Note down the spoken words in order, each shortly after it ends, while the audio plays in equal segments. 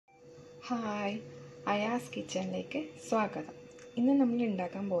Hi, Ayaz കിച്ചണിലേക്ക് സ്വാഗതം. ഇന്ന് നമ്മൾ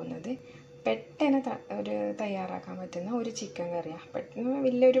ഉണ്ടാക്കാൻ പോകുന്നത് പെട്ടെന്ന് തയ്യാറാക്കാൻ പറ്റുന്ന ഒരു ചിക്കൻ കറിയാണ്. പെട്ടെന്ന്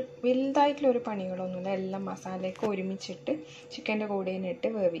വലുതായിട്ടുള്ളൊരു പണികളൊന്നുമില്ല. എല്ലാം മസാലയൊക്കെ ഒരുമിച്ചിട്ട് ചിക്കൻ്റെ കൂടെ ഇട്ട്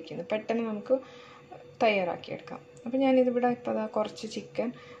വേവിക്കുന്നു. പെട്ടെന്ന് നമുക്ക് തയ്യാറാക്കിയെടുക്കാം. അപ്പോൾ ഞാനിതിവിടെ ഇപ്പോൾ കുറച്ച്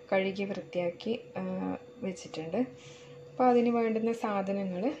ചിക്കൻ കഴുകി വൃത്തിയാക്കി വെച്ചിട്ടുണ്ട്. അപ്പോൾ അതിന് വേണ്ടുന്ന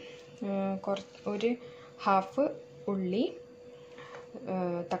സാധനങ്ങൾ ഒരു ഹാഫ് ഉള്ളി,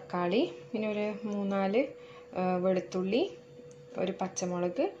 തക്കാളി, പിന്നെ ഒരു 3-4 വെളുത്തുള്ളി, ഒരു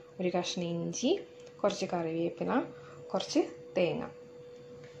പച്ചമുളക്, ഒരു കഷ്ണം ഇഞ്ചി, കുറച്ച് കറിവേപ്പില, കുറച്ച് തേങ്ങ,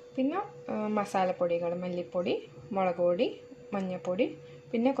 പിന്നെ മസാലപ്പൊടികൾ മല്ലിപ്പൊടി, മുളക് പൊടി, മഞ്ഞൾപ്പൊടി,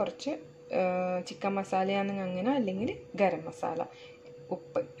 പിന്നെ കുറച്ച് ചിക്കൻ മസാലയാണെങ്കിൽ അങ്ങനെ, അല്ലെങ്കിൽ ഗരം മസാല,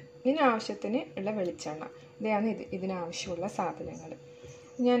 ഉപ്പ്, ഇതിനാവശ്യത്തിന് ഉള്ള വെളിച്ചെണ്ണ. ഇതാണ് ഇതിനാവശ്യമുള്ള സാധനങ്ങൾ.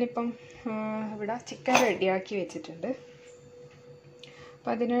 ഞാനിപ്പം ഇവിടെ ചിക്കൻ റെഡിയാക്കി വെച്ചിട്ടുണ്ട്.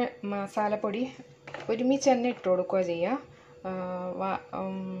 അപ്പോൾ അതിന് മസാലപ്പൊടി ഒരുമിച്ച് തന്നെ ഇട്ട് കൊടുക്കുക ചെയ്യുക.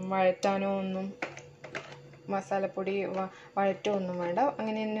 വഴറ്റാനോ ഒന്നും മസാലപ്പൊടി വഴറ്റോ ഒന്നും വേണ്ട,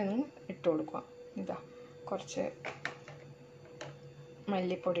 അങ്ങനെ തന്നെ ഒന്നും ഇട്ട് കൊടുക്കുക. ഇതാ കുറച്ച്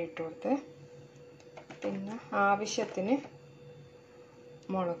മല്ലിപ്പൊടി ഇട്ട് കൊടുത്ത്, പിന്നെ ആവശ്യത്തിന്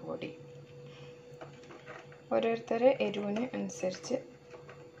മുളക് പൊടി, ഓരോരുത്തരെ എരിവിന് അനുസരിച്ച്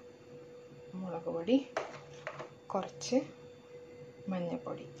മുളക് പൊടി, കുറച്ച്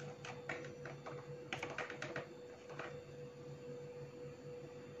മഞ്ഞൾപ്പൊടി,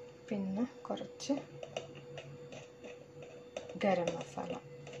 പിന്നെ കുറച്ച് ഗരം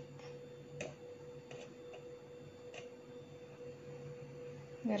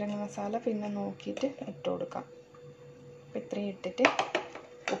മസാല, പിന്നെ നോക്കിയിട്ട് ഇട്ട് കൊടുക്കാം. അപ്പം ഇത്രയും ഇട്ടിട്ട്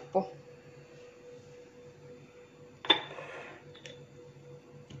ഉപ്പും,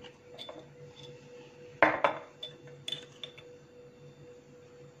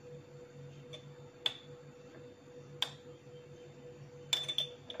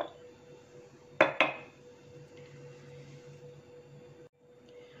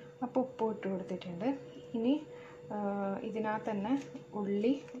 അപ്പോൾ ഉപ്പ് ഇട്ട് കൊടുത്തിട്ടുണ്ട്. ഇനി ഇതിനകത്ത് തന്നെ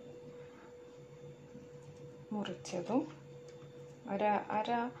ഉള്ളി മുറിച്ചതും അര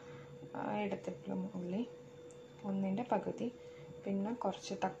എടുത്തിട്ടുള്ള ഉള്ളി, ഒന്നിൻ്റെ പകുതി, പിന്നെ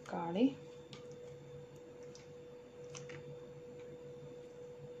കുറച്ച് തക്കാളി,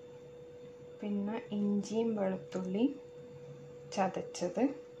 പിന്നെ ഇഞ്ചിയും വെളുത്തുള്ളിയും ചതച്ചത്,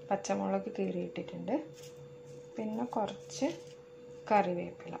 പച്ചമുളക് കീറിയിട്ടിട്ടുണ്ട്, പിന്നെ കുറച്ച്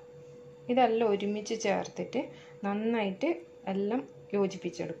കറിവേപ്പില. ഇതെല്ലാം ഒരുമിച്ച് ചേർത്തിട്ട് നന്നായിട്ട് എല്ലാം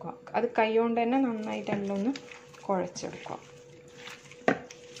യോജിപ്പിച്ചെടുക്കുക. അത് കൈ കൊണ്ട് തന്നെ നന്നായിട്ട് എല്ലാം ഒന്ന് കുഴച്ചെടുക്കുക.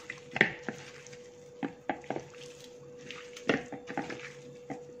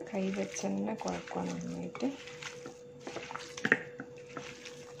 കൈ വെച്ച് തന്നെ കുഴക്കുക നന്നായിട്ട്.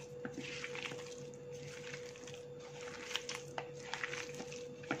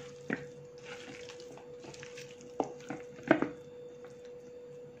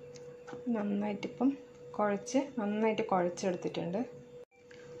 നന്നായിട്ട് കുഴച്ചെടുത്തിട്ടുണ്ട്.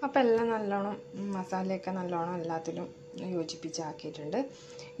 അപ്പോൾ എല്ലാം നല്ലോണം മസാലയൊക്കെ നല്ലോണം എല്ലാത്തിലും യോജിപ്പിച്ചാക്കിയിട്ടുണ്ട്.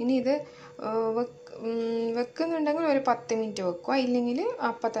 ഇനി ഇത് വെക്കുന്നുണ്ടെങ്കിൽ ഒരു 10 മിനിറ്റ് വെക്കുക, ഇല്ലെങ്കിൽ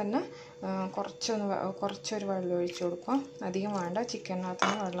അപ്പം തന്നെ കുറച്ചൊരു വെള്ളം ഒഴിച്ച് കൊടുക്കുക. അധികം വേണ്ട, ചിക്കനകത്ത്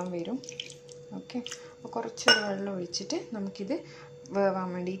നിന്ന് വെള്ളം വരും. ഓക്കെ, അപ്പോൾ കുറച്ചൊരു വെള്ളം ഒഴിച്ചിട്ട് നമുക്കിത് വേവാൻ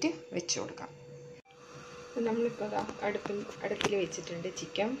വേണ്ടിയിട്ട് വെച്ച് കൊടുക്കാം. നമ്മളിപ്പോൾ അടുപ്പിൽ വെച്ചിട്ടുണ്ട്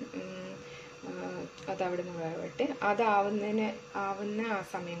ചിക്കൻ. അതവിടെ നിന്ന് വേവട്ടെ. ആവുന്ന ആ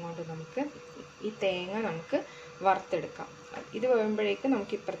സമയം കൊണ്ട് നമുക്ക് ഈ തേങ്ങ നമുക്ക് വറുത്തെടുക്കാം. ഇത് വേവുമ്പോഴേക്ക്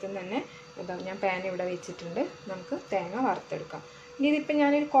നമുക്ക് ഇപ്പുറത്തുനിന്ന് തന്നെ ഞാൻ പാൻ ഇവിടെ വെച്ചിട്ടുണ്ട്, നമുക്ക് തേങ്ങ വറുത്തെടുക്കാം. ഇനി ഇതിപ്പോൾ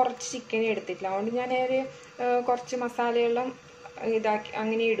ഞാനൊരു കുറച്ച് ചിക്കൻ എടുത്തിട്ടില്ല, അതുകൊണ്ട് ഞാൻ കുറച്ച് മസാലയെല്ലാം ഇതാക്കി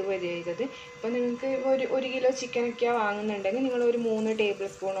അങ്ങനെ ഇടുകയാണ് ചെയ്തത്. ഇപ്പോൾ നിങ്ങൾക്ക് ഒരു കിലോ ചിക്കനൊക്കെയാണ് വാങ്ങുന്നുണ്ടെങ്കിൽ നിങ്ങൾ ഒരു 3 ടേബിൾ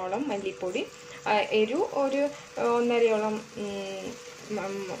സ്പൂണോളം മല്ലിപ്പൊടി, എരിവ് ഒരു 1.5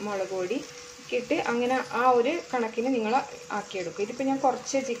 മുളക് പൊടി ഇട്ട് അങ്ങനെ ആ ഒരു കണക്കിന് നിങ്ങൾ ആക്കിയെടുക്കും. ഇതിപ്പോൾ ഞാൻ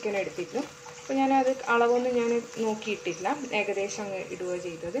കുറച്ച് ചിക്കൻ എടുത്തിട്ടുള്ളൂ, അപ്പോൾ ഞാനത് അളവൊന്നും ഞാൻ നോക്കിയിട്ടില്ല, ഏകദേശം അങ്ങ് ഇടുക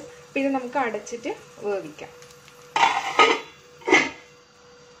ചെയ്തത്. അപ്പോൾ ഇത് നമുക്ക് അടച്ചിട്ട് വേവിക്കാം.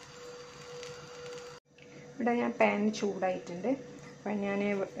 ഇവിടെ ഞാൻ പാൻ ചൂടായിട്ടുണ്ട്. അപ്പം ഞാൻ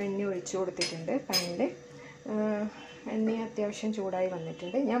എണ്ണ ഒഴിച്ചു കൊടുത്തിട്ടുണ്ട് പാനിൽ. എണ്ണ അത്യാവശ്യം ചൂടായി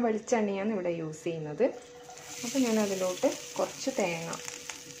വന്നിട്ടുണ്ട്. ഞാൻ വെളിച്ചെണ്ണയാണ് ഇവിടെ യൂസ് ചെയ്യുന്നത്. അപ്പോൾ ഞാൻ അതിലോട്ട് കുറച്ച് തേങ്ങ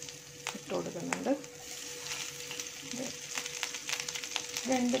ഇട്ട് കൊടുക്കുന്നുണ്ട്.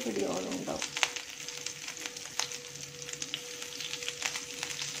 2 പിടിയോളം ഉണ്ടാവും.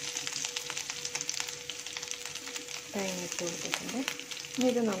 തേങ്ങ ഇട്ട് കൊടുത്തിട്ടുണ്ട്. ഇനി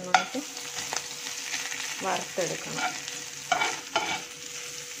ഇത് നന്നായിട്ട് വറുത്തെടുക്കണം.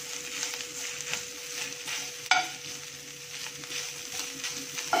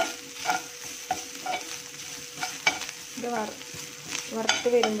 വറുത്ത്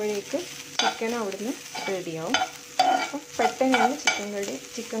വരുമ്പോഴേക്ക് ചിക്കൻ അവിടുന്ന് റെഡിയാവും. അപ്പം പെട്ടെന്ന്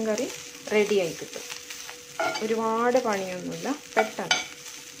ചിക്കൻ കറി റെഡിയായി കിട്ടും. ഒരുപാട് പണിയൊന്നുമില്ല, പെട്ടെന്ന്.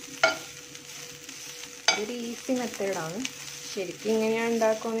 ഇതൊരു ഈസി മെത്തേഡാണ്. ശരിക്കും ഇങ്ങനെയാണ്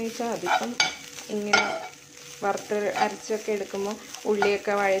ഉണ്ടാക്കുകയെന്ന് വെച്ചാൽ അതിപ്പം ഇങ്ങനെ വറുത്ത് അരച്ചൊക്കെ എടുക്കുമ്പോൾ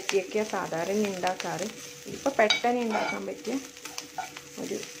ഉള്ളിയൊക്കെ വഴറ്റിയൊക്കെ സാധാരണ ഉണ്ടാക്കാറ്. ഇപ്പോൾ പെട്ടെന്ന് ഉണ്ടാക്കാൻ പറ്റിയ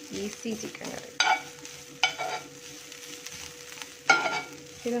ഒരു ഈസി ചിക്കൻ കറി.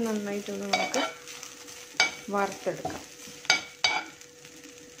 ഇത് നന്നായിട്ടൊന്ന് നമുക്ക് വറുത്തെടുക്കാം.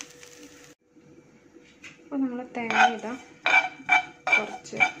 അപ്പോൾ നമ്മൾ തേങ്ങ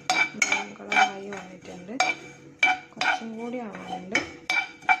കുറച്ച് ബ്രൗൺ കളറായി വന്നിട്ടുണ്ട്. കുറച്ചും കൂടി ആവാനുണ്ട്.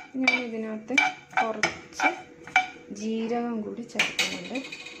 ഞാൻ ഇതിനകത്ത് കുറച്ച് ജീരകം കൂടി ചേർക്കുന്നുണ്ട്.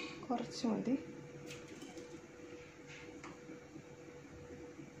 കുറച്ച് മതി.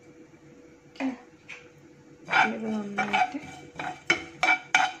 ഇത് നന്നായിട്ട്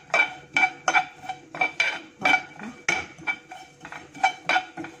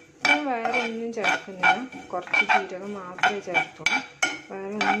വേറെ ഒന്നും ചേർക്കുന്നില്ല. കുറച്ച് ജീരകം മാത്രമേ ചേർത്തുള്ളൂ.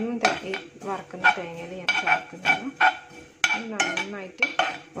 വേറെ ഒന്നും വറുക്കുന്ന തേങ്ങയിൽ ഞാൻ ചേർക്കുന്നില്ല. അത് നന്നായിട്ട്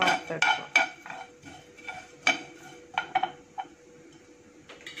വറുത്തെടുക്കുക.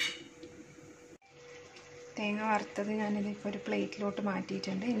 തേങ്ങ വറുത്തത് ഞാനിതിപ്പോൾ ഒരു പ്ലേറ്റിലോട്ട്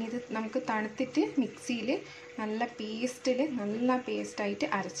മാറ്റിയിട്ടുണ്ട്. ഇനി ഇത് നമുക്ക് തണുത്തിട്ട് മിക്സിയിൽ നല്ല പേസ്റ്റായിട്ട്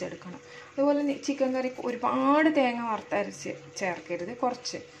അരച്ചെടുക്കണം. അതുപോലെ ചിക്കൻ കറി ഒരുപാട് തേങ്ങ വറുത്തരച്ച് ചേർക്കരുത്.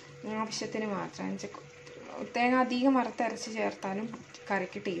 കുറച്ച് ആവശ്യത്തിന് മാത്രം. തേങ്ങ അധികം വറുത്തരച്ച് ചേർത്താലും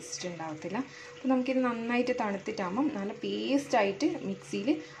കറിക്ക് ടേസ്റ്റ് ഉണ്ടാകത്തില്ല. അപ്പോൾ നമുക്കിത് നന്നായിട്ട് തണുത്തിട്ടാകുമ്പം നല്ല പേസ്റ്റായിട്ട് മിക്സിയിൽ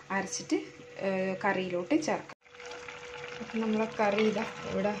അരച്ചിട്ട് കറിയിലോട്ട് ചേർക്കാം. അപ്പം നമ്മളെ കറി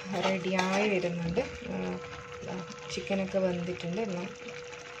ഇവിടെ റെഡിയായി വരുന്നുണ്ട്. ചിക്കനൊക്കെ വെന്തിട്ടുണ്ട്,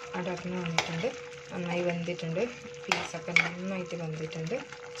 അടർന്ന് വന്നിട്ടുണ്ട്, നന്നായി വെന്തിട്ടുണ്ട്. പീസൊക്കെ നന്നായിട്ട് വെന്തിട്ടുണ്ട്,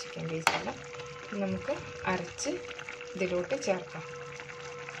 ചിക്കൻ പീസെല്ലാം. നമുക്ക് അരച്ച് ഇതിലോട്ട് ചേർക്കാം.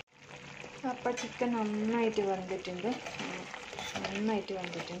 അപ്പോൾ ചിക്കൻ നന്നായിട്ട് വെന്തിട്ടുണ്ട്.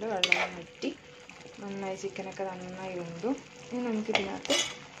 വെള്ളം വറ്റി നന്നായി ചിക്കനൊക്കെ നന്നായി വെന്തു. ഇനി നമുക്കിതിനകത്ത്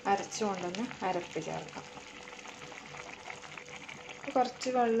അരച്ചുകൊണ്ടൊന്ന് അരപ്പ് ചേർക്കാം. കുറച്ച്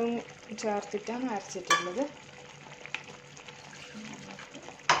വെള്ളം ചേർത്തിട്ടാണ് അരച്ചിട്ടുള്ളത്.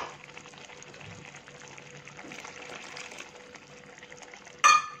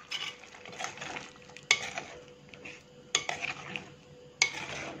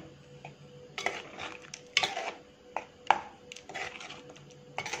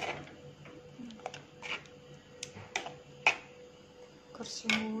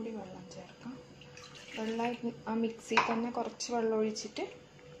 കുറച്ചും കൂടി വെള്ളം ചേർക്കാം. വെള്ളം ആ മിക്സിയിൽ തന്നെ കുറച്ച് വെള്ളം ഒഴിച്ചിട്ട്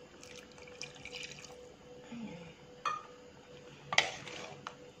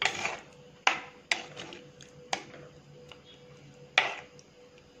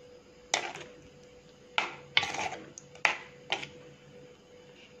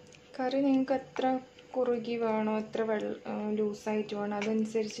കറി നിങ്ങൾക്ക് എത്ര കുറുകി വേണോ, എത്ര ലൂസായിട്ട് വേണോ,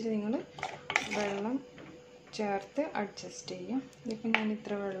 അതനുസരിച്ച് നിങ്ങൾ വെള്ളം ചേർത്ത് അഡ്ജസ്റ്റ് ചെയ്യാം. ഇതിപ്പോൾ ഞാൻ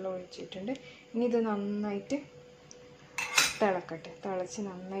ഇത്ര വെള്ളം ഒഴിച്ചിട്ടുണ്ട്. ഇനി ഇത് നന്നായിട്ട് തിളക്കട്ടെ. തിളച്ച്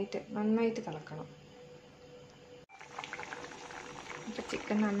നന്നായിട്ട് തിളക്കണം. ഇപ്പോൾ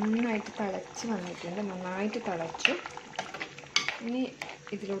ചിക്കൻ നന്നായിട്ട് തിളച്ച് വന്നിട്ടുണ്ട്. നന്നായിട്ട് തിളച്ചു. ഇനി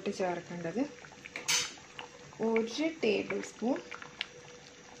ഇതിലോട്ട് ചേർക്കേണ്ടത് 1 ടേബിൾ സ്പൂൺ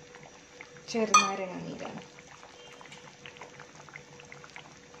ചെറുനാരങ്ങ നീരാണ്.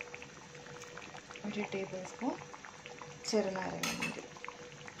 1 ടേബിൾ സ്പൂൺ ചെറുനാരങ്ങ നീര്.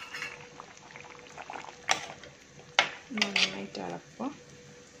 നന്നായിട്ട് ഇളക്കുക.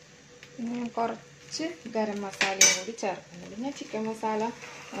 പിന്നെ കുറച്ച് ഗരം മസാലയും കൂടി ചേർക്കുന്നുണ്ട്. ഞാൻ ചിക്കൻ മസാല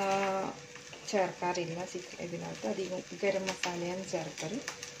ചേർക്കാറില്ല. ഇതിനകത്ത് അധികം ഗരം മസാലയാണ് ചേർക്കാറ്.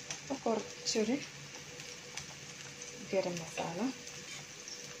 അപ്പോൾ കുറച്ചൊരു ഗരം മസാല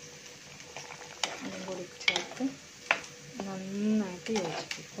അതും കൂടി ചേർത്ത് നന്നായിട്ട്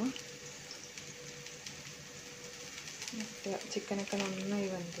യോജിപ്പിക്കുക. ചിക്കനൊക്കെ നന്നായി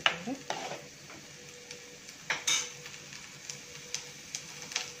വെന്തിട്ടുണ്ട്.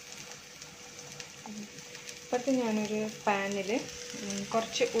 ഇപ്പോഴത്തെ ഞാനൊരു പാനിൽ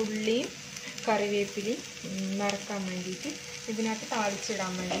കുറച്ച് ഉള്ളിയും കറിവേപ്പിലയും നറുക്കാൻ വേണ്ടിയിട്ട് ഇതിനകത്ത്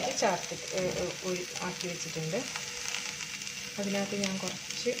താളിച്ചിടാൻ വേണ്ടിയിട്ട് ആക്കി വെച്ചിട്ടുണ്ട്. അതിനകത്ത് ഞാൻ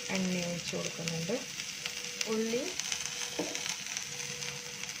കുറച്ച് എണ്ണ ഒഴിച്ച് കൊടുക്കുന്നുണ്ട്. ഉള്ളി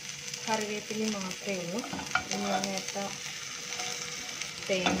കറിവേപ്പിലയും മാത്രമേ ഉള്ളൂ. ഞാൻ നേരത്തെ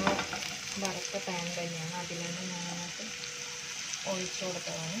തേങ്ങ വറുത്ത പാൻ തന്നെയാണ്, അതിൽ തന്നെ ഞാനതിനകത്ത് ഒഴിച്ചു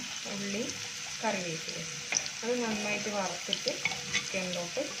കൊടുത്തതാണ്. ഉള്ളി കറിവേപ്പില അത് നന്നായിട്ട് വറുത്തിട്ട്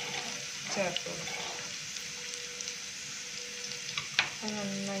ചിക്കനിലോട്ട് ചേർത്ത് കൊടുക്കും.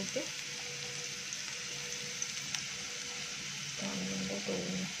 നന്നായിട്ട്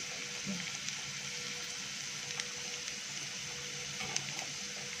തോന്നുന്നു.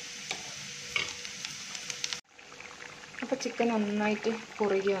 അപ്പോൾ ചിക്കൻ നന്നായിട്ട്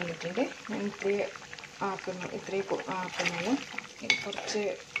കുറുകി വന്നിട്ടുണ്ട്. ഞാൻ ഇത്രയും ആക്കുന്നത്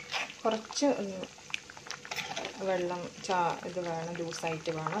കുറച്ച് വെള്ളം ഇത് വേണം,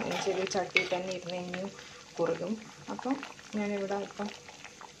 ജ്യൂസായിട്ട് വേണം. ചെറിയ ചട്ടിയിൽ തന്നെ ഇരുന്ന് ഇനിയും കുറുകും. അപ്പം ഞാനിവിടെ ഇപ്പം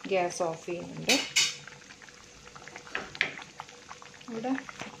ഗ്യാസ് ഓഫ് ചെയ്യുന്നുണ്ട്. ഇവിടെ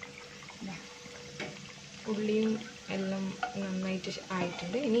ഉള്ളിയും എല്ലാം നന്നായിട്ട്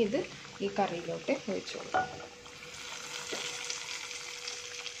ആയിട്ടുണ്ട്. ഇനി ഇത് ഈ കറിയിലോട്ട് ഒഴിച്ചു കൊടുക്കാം.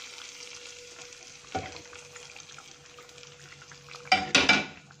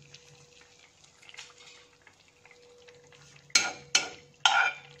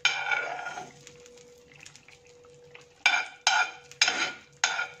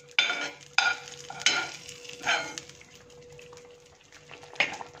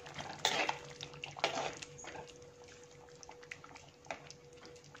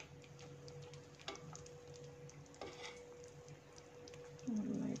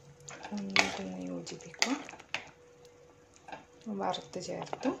 നന്നായിട്ടൊന്ന് യോജിപ്പിക്കുക. വറുത്ത്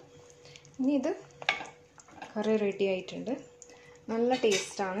ചേർത്തു. ഇനി ഇത് കറി റെഡി ആയിട്ടുണ്ട്. നല്ല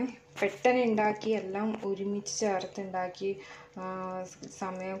ടേസ്റ്റാണ്. പെട്ടെന്ന് ഉണ്ടാക്കി എല്ലാം ഒരുമിച്ച് ചേർത്തുണ്ടാക്കി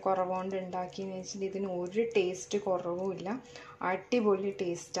സമയം കുറവുകൊണ്ട് ഉണ്ടാക്കിയെന്ന് വെച്ചിട്ട് ഇതിന് ഒരു ടേസ്റ്റ് കുറവുമില്ല. അടിപൊളി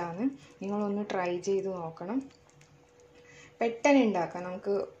ടേസ്റ്റാണ്. നിങ്ങളൊന്ന് ട്രൈ ചെയ്ത് നോക്കണം. പെട്ടെന്ന് ഉണ്ടാക്കാം.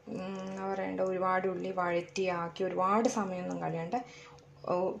 നമുക്ക് എന്താ പറയണ്ട, ഒരുപാട് ഉള്ളി വഴറ്റിയാക്കി ഒരുപാട് സമയമൊന്നും കളയണ്ട.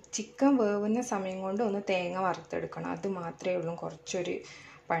 ചിക്കൻ വേവുന്ന സമയം കൊണ്ട് ഒന്ന് തേങ്ങ വറുത്തെടുക്കണം. അത് മാത്രമേ ഉള്ളൂ കുറച്ചൊരു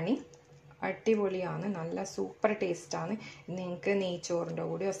പണി. അടിപൊളിയാണ്. നല്ല സൂപ്പർ ടേസ്റ്റാണ്. നിങ്ങൾക്ക് നെയ്ച്ചോറിൻ്റെ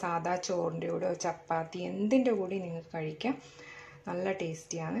കൂടെയോ സാദാ ചോറിൻ്റെ കൂടെയോ ചപ്പാത്തി എന്തിൻ്റെ കൂടി നിങ്ങൾക്ക് കഴിക്കാം. നല്ല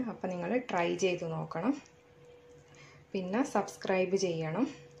ടേസ്റ്റിയാണ്. അപ്പോൾ നിങ്ങൾ ട്രൈ ചെയ്ത് നോക്കണം. പിന്നെ സബ്സ്ക്രൈബ് ചെയ്യണം.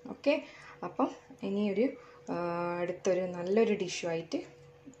 ഓക്കെ. അപ്പം ഇനിയൊരു അടുത്തൊരു നല്ലൊരു ഡിഷുമായിട്ട്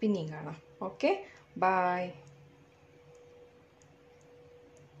പിന്നെയും കാണാം. Okay, by.